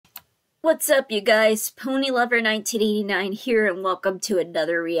What's up, you guys? Ponylover1989 here, and welcome to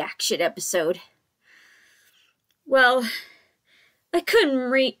another reaction episode. Well, I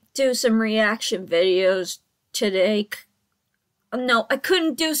couldn't do some reaction videos today. No, I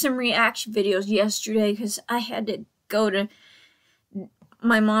couldn't do some reaction videos yesterday because I had to go to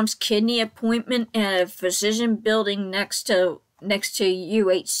my mom's kidney appointment at a physician building next to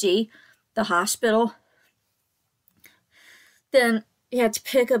UHC, the hospital. Then we had to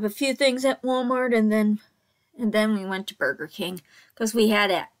pick up a few things at Walmart, and then we went to Burger King because we had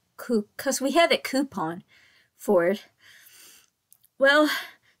that coupon for it. Well,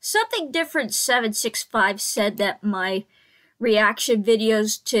 something different 765 said that my reaction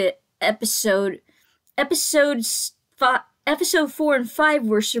videos to episode 4 and 5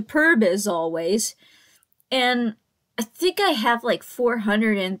 were superb as always, and I think I have like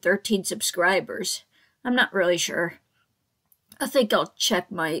 413 subscribers. I'm not really sure. I think I'll check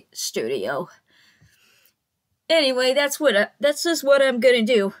my studio. Anyway, that's just what I'm gonna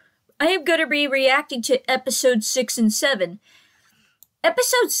do. I am gonna be reacting to episode 6 and 7.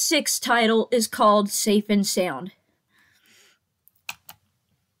 Episode 6 title is called Safe and Sound.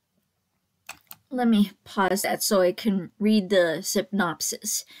 Let me pause that so I can read the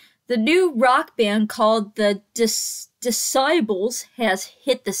synopsis. The new rock band called the Disciples has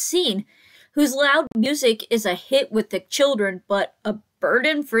hit the scene, whose loud music is a hit with the children but a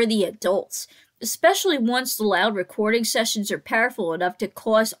burden for the adults, especially once the loud recording sessions are powerful enough to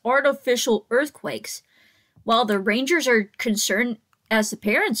cause artificial earthquakes. While the Rangers are concerned, as the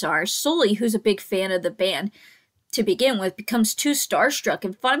parents are, Sully, who's a big fan of the band to begin with, becomes too starstruck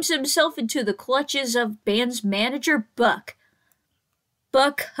and finds himself into the clutches of band's manager, Buck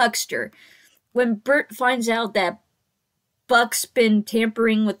Huckster. When Bert finds out that Buck's been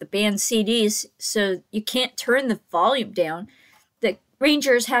tampering with the band's CDs, so you can't turn the volume down, the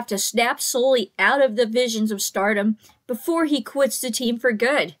Rangers have to snap Sully out of the visions of stardom before he quits the team for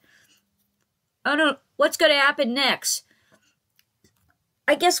good. What's going to happen next?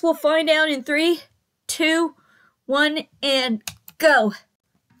 I guess we'll find out in 3, 2, 1, and go.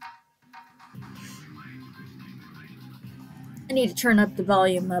 I need to turn up the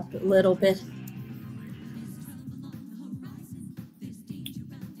volume up a little bit.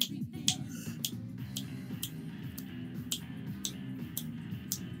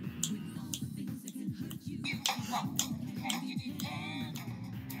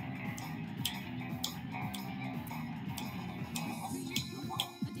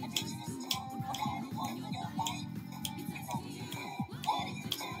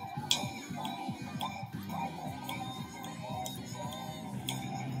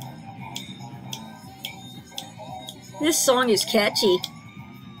 This song is catchy.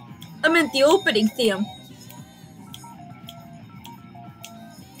 I meant the opening theme.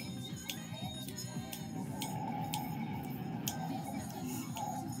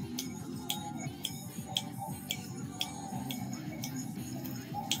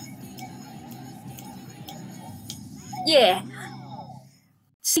 Yeah.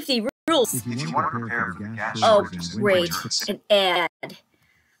 Safety rules. Oh, great. An ad.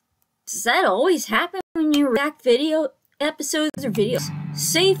 Does that always happen when you react video episodes or videos?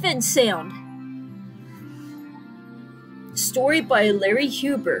 Safe and Sound. Story by Larry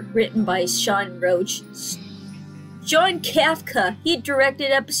Huber, written by Sean Roach. John Kafka, he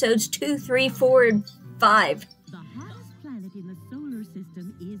directed episodes 2, 3, 4, and 5. The hottest planet in the solar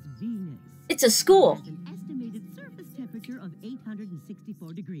system is Venus. It's a school. With an estimated surface temperature of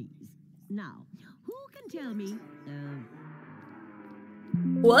 864 degrees. Now, who can tell me,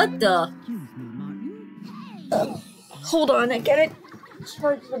 What the? Excuse me, Martin. Hold on, I gotta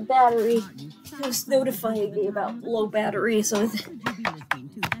charge the battery. It was notifying me about low battery, so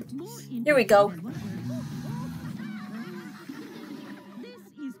here we go. This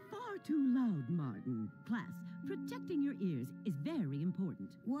is far too loud, Martin. Class, protecting your ears is very important.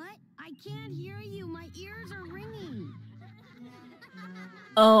 What? I can't hear you. My ears are ringing.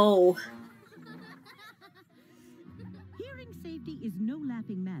 Oh. Hearing safety is no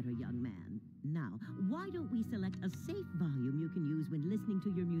laughing matter, young man. Now, why don't we select a safe volume you can use when listening to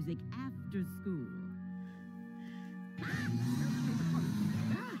your music after school?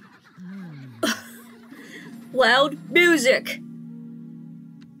 Loud music.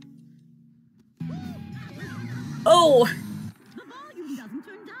 Oh. The volume doesn't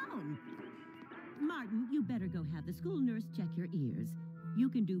turn down. Martin, you better go have the school nurse check your ears. You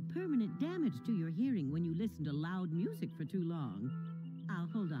can do permanent damage to your hearing when you listen to loud music for too long. I'll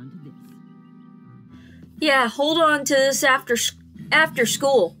hold on to this. Yeah, hold on to this after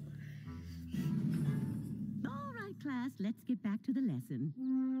school. All right, class, let's get back to the lesson.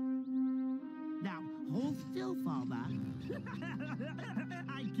 Hold still, Fallback.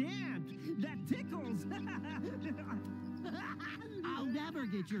 I can't. That tickles. I'll never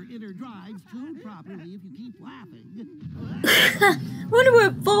get your inner drives tuned properly if you keep laughing. Wonder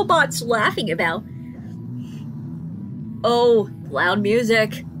what Fullbot's laughing about. Oh, loud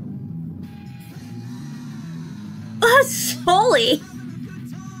music. Sully!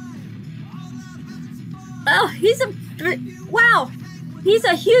 Oh, wow! He's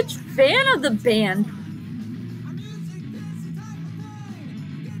a huge fan of the band.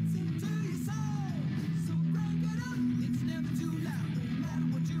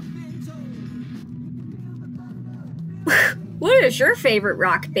 What is your favorite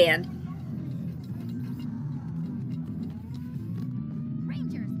rock band?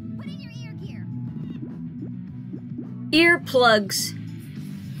 Rangers, put in your ear gear. Earplugs.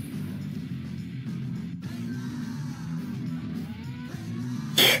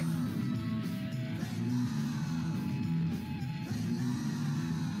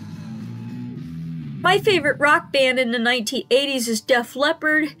 My favorite rock band in the 1980s is Def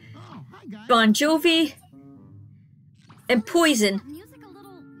Leppard, Bon Jovi, and Poison, Music a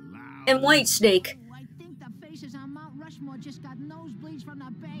little. and Whitesnake. I think the faces on Mount Rushmore just got nosebleeds from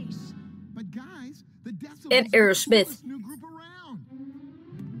the bass. But guys, the Decibels And Aerosmith. are the coolest new group around.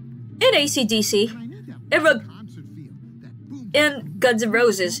 And AC/DC, And I need that and, real concert feel, that boom, and Guns N'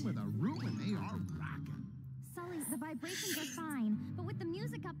 Roses. with a room and they are rocking. Sully, the vibrations are fine, but with the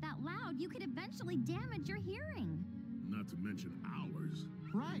music up that loud, you could eventually damage your hearing. Not to mention ours.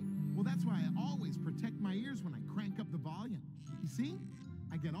 Right. Well, that's why I always protect my ears when I crank up the volume. You see?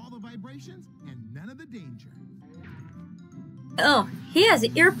 I get all the vibrations and none of the danger. Oh, he has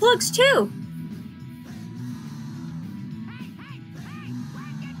earplugs too.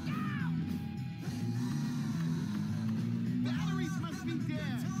 Batteries must be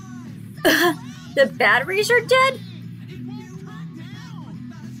dead. The batteries are dead? It won't turn down.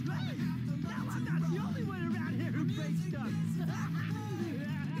 That's right. Now I'm not the only one around here who breaks stuff.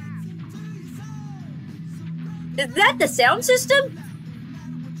 Is that the sound system?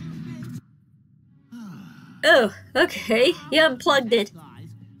 Oh, okay. He unplugged it. Guys,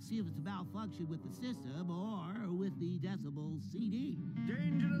 see if it's a malfunction with the system or with the Decibel CD.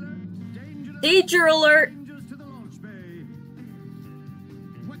 Danger alert! Danger alert! Danger alert! Rangers to the launch bay.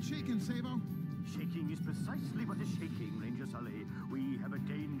 What's shaking, Sabo? Shaking is precisely what is shaking, Ranger Sully. We have a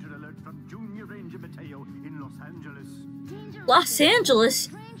danger alert from Junior Ranger Mateo in Los Angeles. Danger Los alert. Angeles?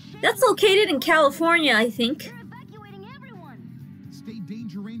 Strange ship. That's located in California, I think. They're evacuating everyone. Stay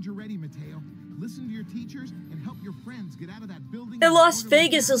Danger Ranger ready, Mateo. Listen to your teachers and help your friends get out of that building. And Las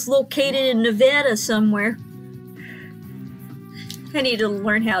Vegas is located in Nevada somewhere. I need to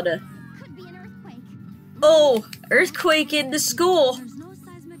learn how to... Could be an earthquake. Oh, earthquake in the school. There's no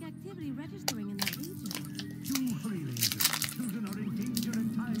seismic activity registering in that region. June 3, Rangers. Children are in danger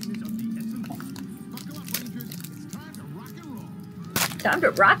and time is of the essence. Buckle up, Rangers. It's time to rock and roll. Time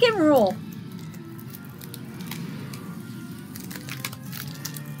to rock and roll.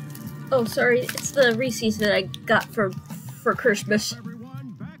 Oh, sorry, it's the Reese's that I got for Christmas.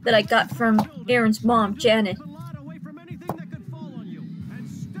 Everyone, back That I got from Aaron's mom, Janet. a lot away from anything that could fall on you. And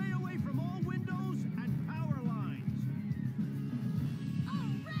stay away from all windows and power lines.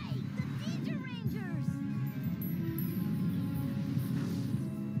 Oh, right! The Danger Rangers!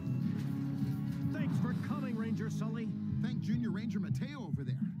 Thanks for coming, Ranger Sully. Thank Junior Ranger Mateo over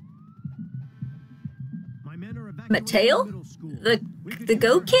there. My men are evacuating Mateo? middle school. We could The use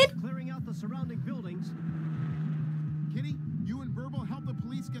Go your Kid? help clearing out the surrounding buildings. Kitty, you and Verbal help the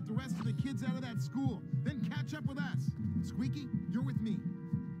police get the rest of the kids out of that school. Then catch up with us. Squeaky, you're with me.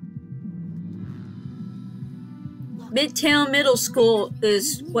 Midtown Middle School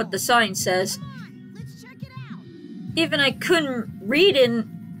is what the sign says. Come on, let's check it out. Even I couldn't read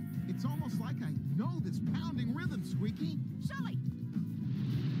in... It's almost like I know this pounding rhythm, Squeaky. Sully!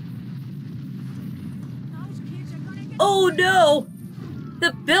 Those kids are gonna get Oh no!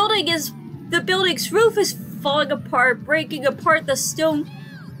 The building's roof is falling apart, breaking apart the stone.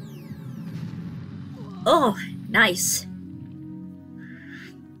 Oh, nice.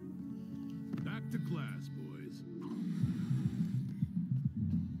 Back to class, boys.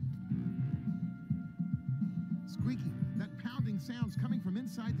 Squeaky, that pounding sound's coming from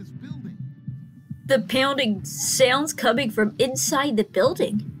inside this building. The pounding sounds coming from inside the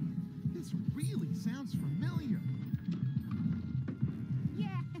building. This really sounds familiar. Yeah,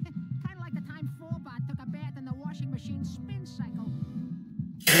 kind of like the time Fallbot took a bath in the washing machine spin cycle.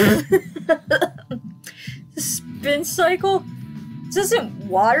 Spin cycle? Doesn't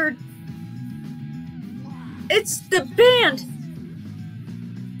water... It's the band!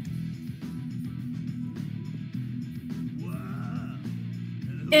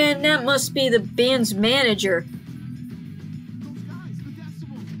 And that must be the band's manager. Those guys, the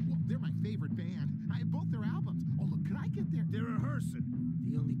Decibels. Well, they're my favorite band. I have both their albums. Oh, look, could I get there? They're rehearsing.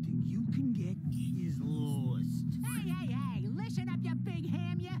 The only thing you can get is lost. Hey, listen up, you big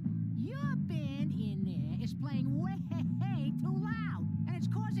ham, ya. Your band in there is playing way too loud, and it's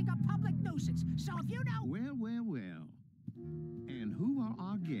causing a public nuisance. So if you know... Well. And who are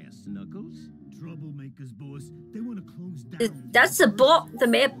our guests, Knuckles? Troublemakers, boss. They want to close down. That's the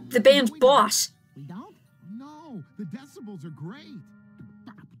band's boss. We don't? No, the Decibels are great.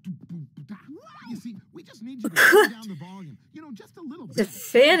 You see, we just need you to turn down the volume. You know, just a little bit.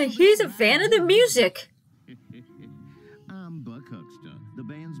 He's a fan of the music. I'm Buck Huckster, the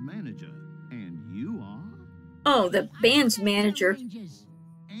band's manager. And you are? Oh, the band's manager.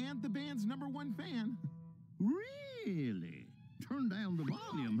 And the band's #1 fan. Really? Turn down the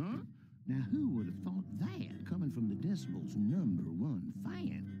volume, huh? Now, who would have thought that, coming from the Decibels' #1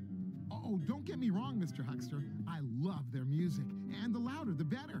 fan? Oh, don't get me wrong, Mr. Huckster. I love their music, and the louder the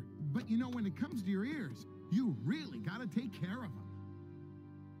better. But you know, when it comes to your ears, you really gotta take care of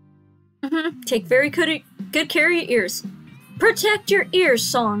them. Take very good care of your ears. Protect your ears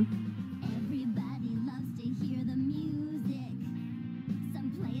song. Everybody loves to hear the music.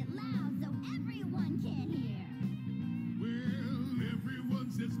 Some play it loud so everyone can hear. Well,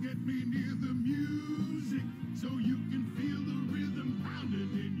 everyone says get me near the music so you can feel the rhythm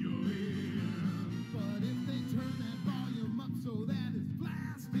pounding in your ear. But if they turn that volume up so that it's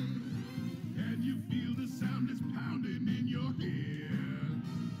blasting, And you feel the sound is pounding in your ear.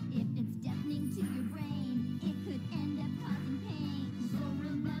 If it's deafening to your brain, it could end up causing pain. So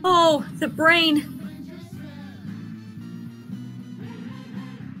remember, Oh, the brain.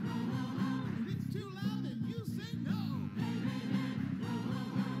 if it's too loud, then you say no.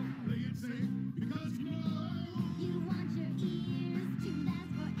 Play it safe because you know you want your ears to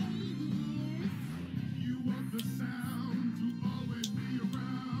last for 8 years. you want the sound to always be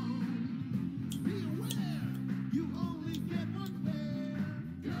around. Be aware, you only get one pair.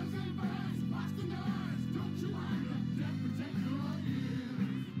 Girls and boys, watch the noise. Don't you wind up deaf, protect your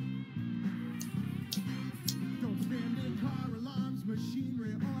ears. Don't stand in car alarms,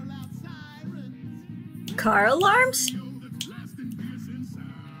 machinery, or loud sirens. Car alarms? Feel the blasting piercing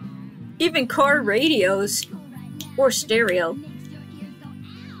sound. Even car radios. Go right now. Or stereo. Makes your ears go ow.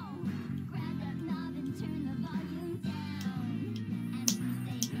 Grab that knob and turn the volume down. And we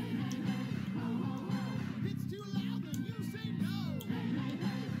say, hey, hey, hey, ho, ho, ho. If it's too loud, then you say no. Hey, hey,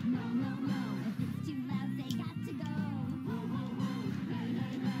 hey, no, no, no. If it's too loud, they got to go. Ho, ho, ho. Hey,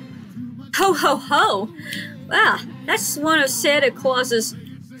 hey, hey. Too much Ho ho ho! Wow, that's one of Santa Claus's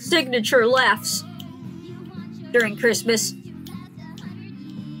signature laughs You want your during Christmas. to last 100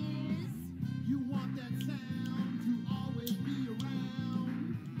 years. You want that sound to always be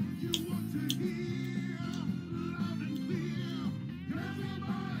around. You want to hear loud and clear. Girls and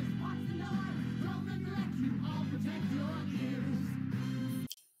boys, watch the noise. Don't neglect you. All protect your ears.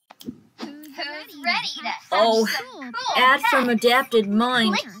 Who's ready to Oh, ad from Adapted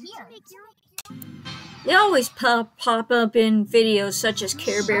Mind. here? They always pop up in videos such as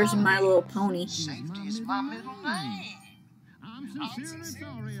Care Bears and My Little Pony. Safety is my middle name. I'm sincerely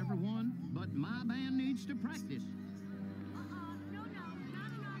sorry, everyone, but my band needs to practice. No, not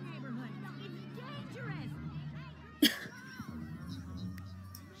in our neighborhood. It's dangerous.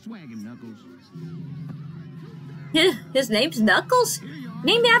 Swag him, Knuckles. His name's Knuckles?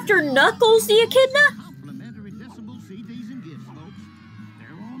 Named after Knuckles the Echidna? Complimentary Decibel CDs and gifts, folks.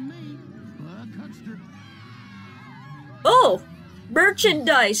 They're on me, Buck Huckster. Oh,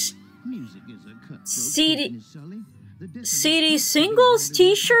 merchandise. Music is a cutthroat CD business, Sully. The Decibel CD singles,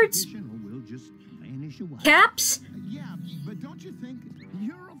 t-shirts, will just vanish away. caps. Yeah, but don't you think?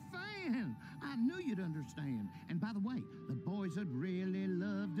 You're a fan. I knew you'd understand. And by the way, the boys would really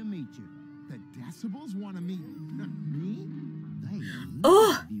love to meet you. The Decibels want to meet me? They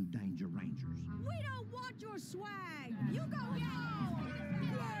Oh. love you, Danger Rangers. We don't want your swag. You go get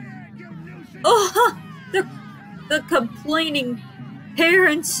Oh, the complaining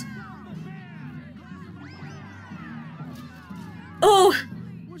parents. Oh,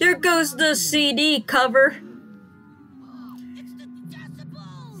 there goes the CD cover.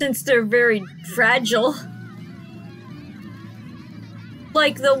 Since they're very fragile.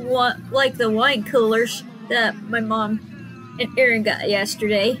 Like the wine coolers that my mom and Aaron got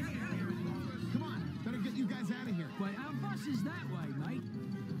yesterday. Come on, better get you guys out of here. But our bus is that way, mate.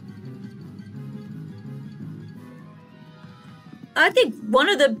 I think one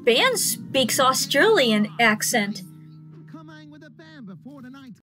of the bands speaks Australian accent.